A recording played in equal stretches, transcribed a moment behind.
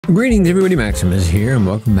Greetings everybody, Maximus here and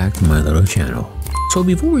welcome back to my little channel. So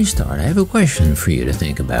before we start, I have a question for you to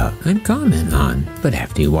think about and comment on, but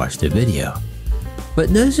after you watch the video.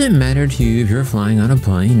 But does it matter to you if you're flying on a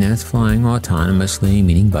plane that's flying autonomously,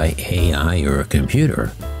 meaning by AI or a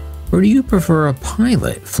computer? Or do you prefer a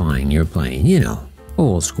pilot flying your plane, you know,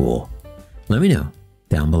 old school? Let me know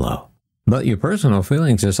down below. But your personal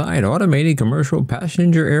feelings aside, automated commercial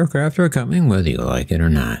passenger aircraft are coming whether you like it or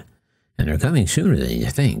not. And they're coming sooner than you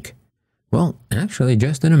think. Well, actually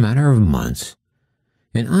just in a matter of months.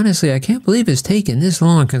 And honestly, I can't believe it's taken this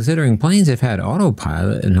long considering planes have had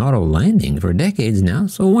autopilot and auto landing for decades now,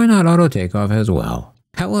 so why not auto takeoff as well?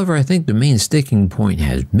 However, I think the main sticking point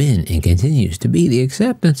has been and continues to be the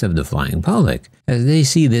acceptance of the flying public, as they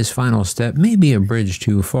see this final step may be a bridge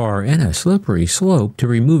too far and a slippery slope to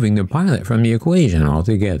removing the pilot from the equation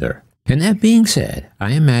altogether. And that being said,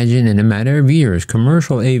 I imagine in a matter of years,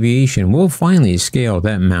 commercial aviation will finally scale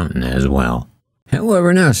that mountain as well.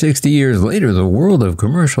 However, now 60 years later, the world of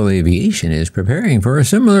commercial aviation is preparing for a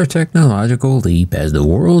similar technological leap as the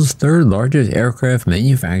world's third largest aircraft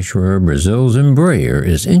manufacturer, Brazil's Embraer,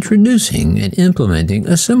 is introducing and implementing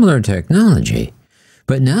a similar technology.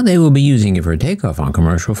 But now they will be using it for takeoff on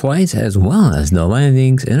commercial flights as well as the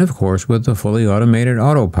landings and of course with the fully automated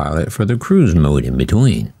autopilot for the cruise mode in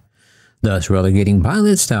between, thus relegating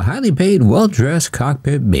pilots to highly paid, well-dressed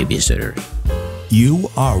cockpit babysitters. You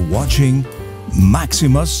are watching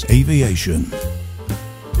Maximus Aviation.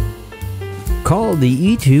 Called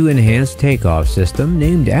the E2 Enhanced Takeoff System,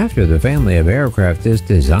 named after the family of aircraft it's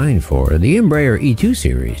designed for, the Embraer E2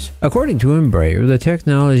 series. According to Embraer, the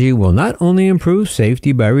technology will not only improve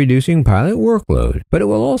safety by reducing pilot workload, but it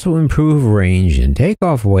will also improve range and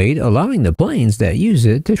takeoff weight, allowing the planes that use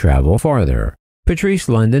it to travel farther. Patrice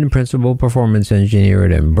London, principal performance engineer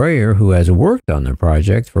at Embraer, who has worked on the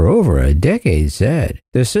project for over a decade, said,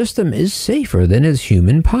 "The system is safer than its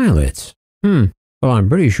human pilots." Well, I'm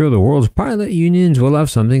pretty sure the world's pilot unions will have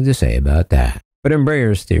something to say about that. But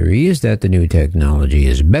Embraer's theory is that the new technology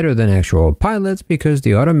is better than actual pilots because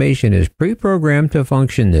the automation is pre-programmed to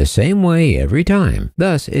function the same way every time.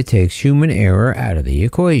 Thus, it takes human error out of the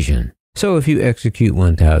equation. So if you execute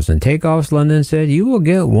 1,000 takeoffs, London said, you will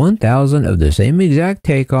get 1,000 of the same exact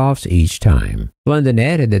takeoffs each time. London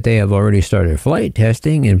added that they have already started flight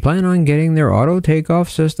testing and plan on getting their auto takeoff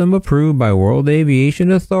system approved by World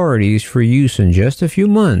Aviation authorities for use in just a few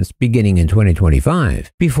months, beginning in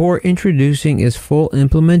 2025, before introducing its full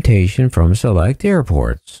implementation from select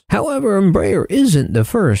airports. However, Embraer isn't the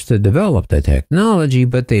first to develop the technology,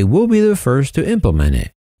 but they will be the first to implement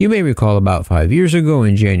it. You may recall about 5 years ago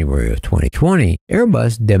in January of 2020,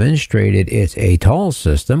 Airbus demonstrated its ATOL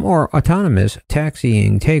system, or Autonomous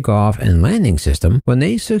Taxiing Takeoff and Landing System, when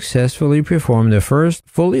they successfully performed the first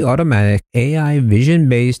fully automatic AI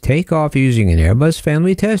vision-based takeoff using an Airbus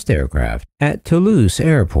family test aircraft at Toulouse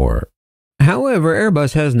Airport. However,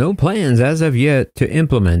 Airbus has no plans as of yet to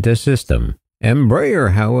implement the system.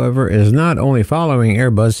 Embraer, however, is not only following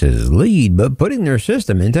Airbus's lead, but putting their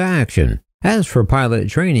system into action. As for pilot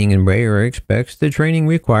training, Embraer expects the training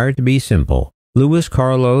required to be simple. Luis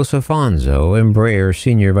Carlos Afonso, Embraer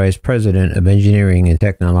Senior Vice President of Engineering and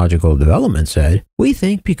Technological Development, said, "We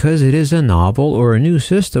think because it is a novel or a new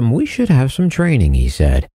system, we should have some training," he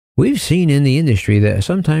said. "We've seen in the industry that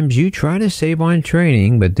sometimes you try to save on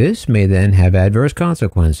training, but this may then have adverse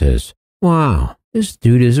consequences." Wow, this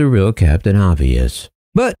dude is a real Captain Obvious.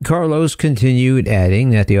 But Carlos continued, adding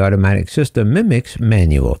that the automatic system mimics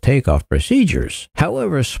manual takeoff procedures.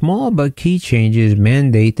 However, small but key changes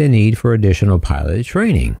mandate the need for additional pilot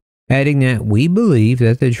training, adding that we believe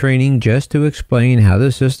that the training just to explain how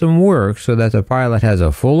the system works so that the pilot has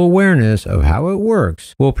a full awareness of how it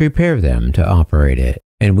works will prepare them to operate it.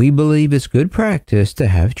 And we believe it's good practice to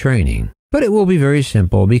have training. But it will be very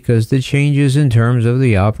simple because the changes in terms of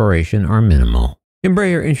the operation are minimal.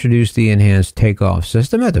 Embraer introduced the enhanced takeoff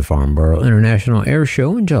system at the Farnborough International Air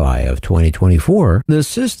Show in July of 2024. The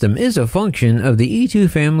system is a function of the E2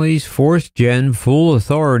 family's 4th-gen full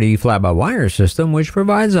authority fly-by-wire system, which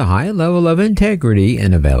provides a high level of integrity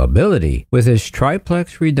and availability with its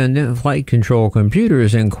triplex redundant flight control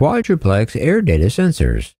computers and quadruplex air data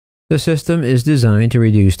sensors. The system is designed to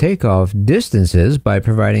reduce takeoff distances by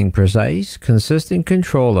providing precise, consistent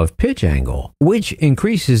control of pitch angle, which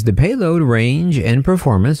increases the payload range and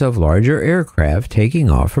performance of larger aircraft taking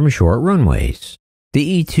off from short runways.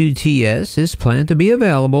 The E2TS is planned to be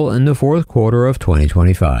available in the fourth quarter of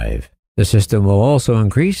 2025. The system will also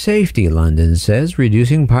increase safety, London says,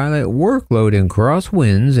 reducing pilot workload in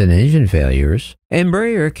crosswinds and engine failures.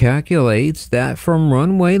 Embraer calculates that from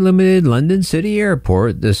runway limited London City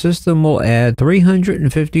Airport, the system will add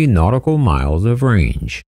 350 nautical miles of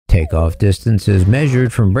range. Takeoff distance is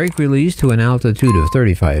measured from brake release to an altitude of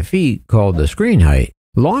 35 feet, called the screen height.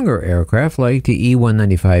 Longer aircraft like the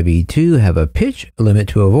E195-E2 have a pitch limit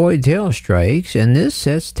to avoid tail strikes, and this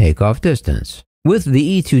sets takeoff distance. With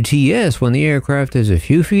the E2TS, when the aircraft is a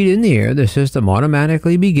few feet in the air, the system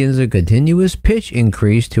automatically begins a continuous pitch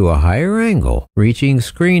increase to a higher angle, reaching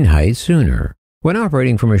screen height sooner. When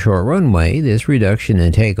operating from a short runway, this reduction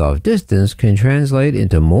in takeoff distance can translate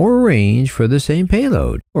into more range for the same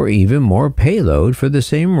payload, or even more payload for the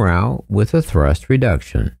same route with a thrust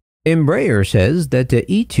reduction. Embraer says that the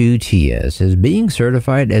E2TS is being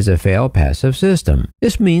certified as a fail-passive system.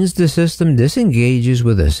 This means the system disengages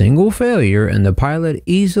with a single failure and the pilot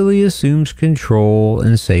easily assumes control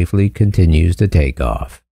and safely continues the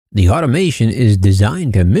takeoff. The automation is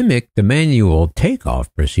designed to mimic the manual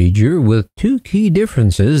takeoff procedure with two key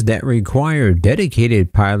differences that require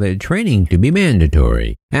dedicated pilot training to be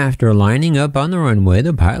mandatory. After lining up on the runway,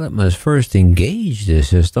 the pilot must first engage the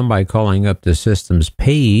system by calling up the system's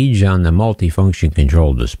page on the multifunction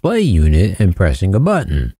control display unit and pressing a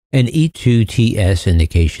button. An E2TS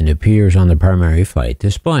indication appears on the primary flight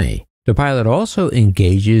display. The pilot also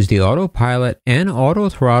engages the autopilot and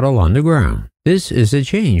autothrottle on the ground. This is a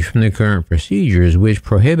change from the current procedures which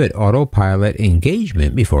prohibit autopilot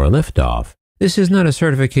engagement before liftoff. This is not a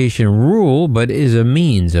certification rule, but is a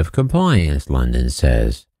means of compliance, London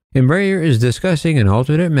says. Embraer is discussing an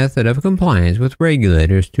alternate method of compliance with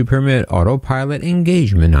regulators to permit autopilot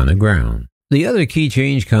engagement on the ground. The other key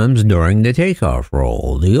change comes during the takeoff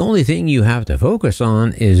roll. The only thing you have to focus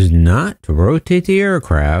on is not to rotate the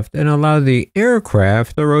aircraft and allow the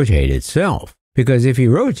aircraft to rotate itself. Because if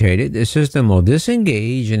you rotate it, the system will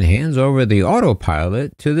disengage and hands over the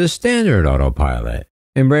autopilot to the standard autopilot.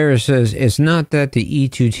 Embraer says it's not that the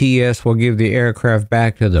E2TS will give the aircraft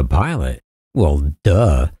back to the pilot. Well,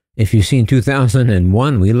 duh. If you've seen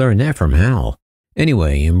 2001, we learned that from HAL.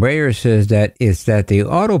 Anyway, Embraer says that it's that the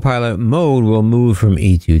autopilot mode will move from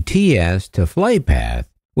E2TS to flight path,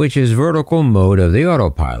 which is vertical mode of the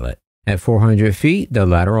autopilot. At 400 feet, the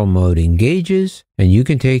lateral mode engages, and you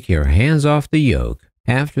can take your hands off the yoke.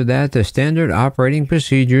 After that, the standard operating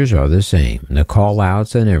procedures are the same, the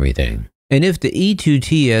call-outs and everything. And if the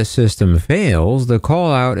E2TS system fails, the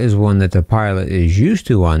call-out is one that the pilot is used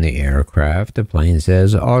to on the aircraft. The plane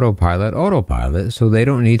says autopilot, autopilot, so they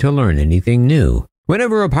don't need to learn anything new.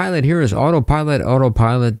 Whenever a pilot hears autopilot,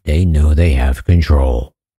 autopilot, they know they have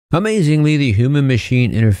control. Amazingly, the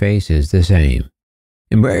human-machine interface is the same.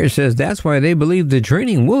 Embraer says that's why they believe the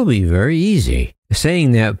training will be very easy,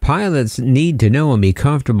 saying that pilots need to know and be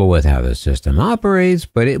comfortable with how the system operates,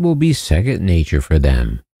 but it will be second nature for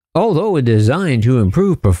them. Although designed to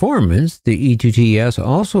improve performance, the E2TS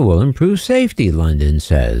also will improve safety, London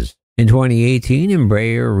says. In 2018,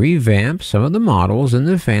 Embraer revamped some of the models in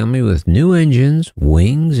the family with new engines,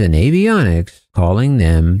 wings, and avionics, calling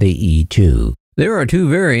them the E2. There are two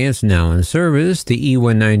variants now in service, the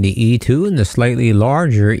E190-E2 and the slightly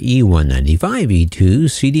larger E195-E2,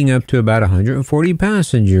 seating up to about 140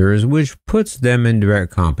 passengers, which puts them in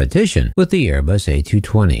direct competition with the Airbus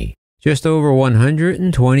A220. Just over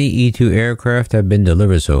 120 E2 aircraft have been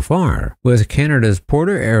delivered so far, with Canada's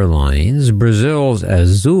Porter Airlines, Brazil's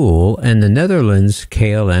Azul, and the Netherlands'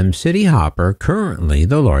 KLM City Hopper currently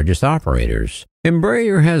the largest operators.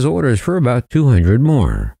 Embraer has orders for about 200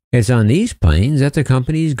 more. It's on these planes that the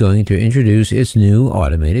company is going to introduce its new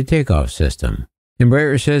automated takeoff system.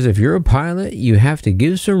 Embraer says if you're a pilot, you have to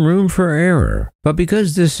give some room for error. But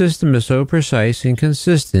because this system is so precise and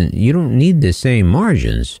consistent, you don't need the same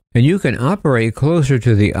margins, and you can operate closer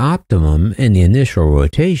to the optimum in the initial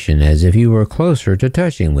rotation as if you were closer to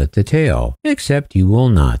touching with the tail. Except you will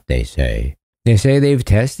not, they say. They say they've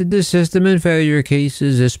tested the system in failure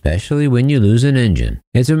cases, especially when you lose an engine.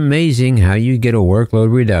 It's amazing how you get a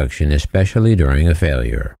workload reduction, especially during a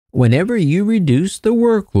failure. Whenever you reduce the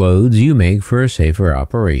workloads, you make for a safer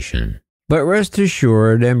operation. But rest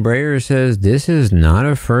assured, Embraer says this is not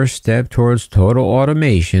a first step towards total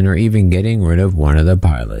automation or even getting rid of one of the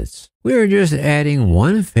pilots. We are just adding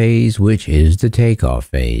one phase, which is the takeoff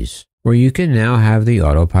phase, where you can now have the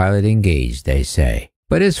autopilot engaged, they say.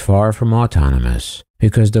 But it's far from autonomous,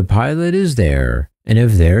 because the pilot is there, and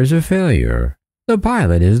if there's a failure, the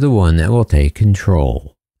pilot is the one that will take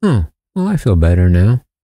control. Oh, well, I feel better now.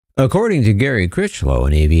 According to Gary Critchlow,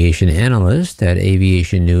 an aviation analyst at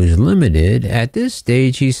Aviation News Limited, at this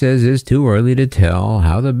stage he says it's too early to tell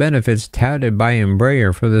how the benefits touted by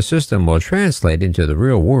Embraer for the system will translate into the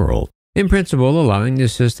real world. In principle, allowing the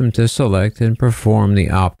system to select and perform the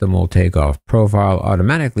optimal takeoff profile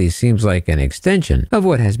automatically seems like an extension of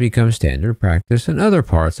what has become standard practice in other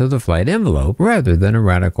parts of the flight envelope rather than a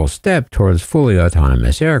radical step towards fully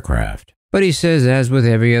autonomous aircraft. But he says, as with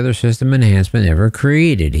every other system enhancement ever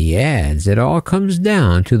created, he adds, it all comes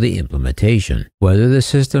down to the implementation. Whether the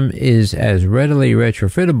system is as readily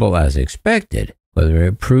retrofittable as expected, whether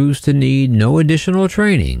it proves to need no additional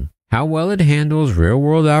training, how well it handles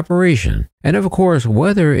real-world operation, and of course,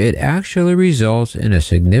 whether it actually results in a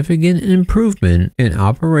significant improvement in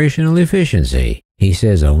operational efficiency. He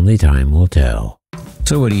says only time will tell.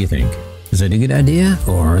 So what do you think? Is it a good idea,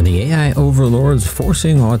 or are the AI overlords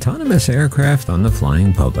forcing autonomous aircraft on the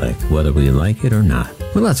flying public, whether we like it or not?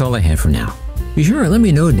 Well, that's all I have for now. Be sure and let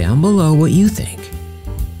me know down below what you think.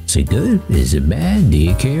 Is it good? Is it bad? Do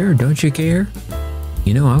you care? Don't you care?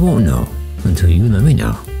 You know, I won't know until you let me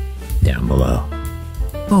know down below.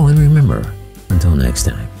 Oh, and remember, until next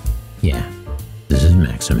time, yeah, this is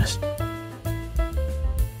Maximus.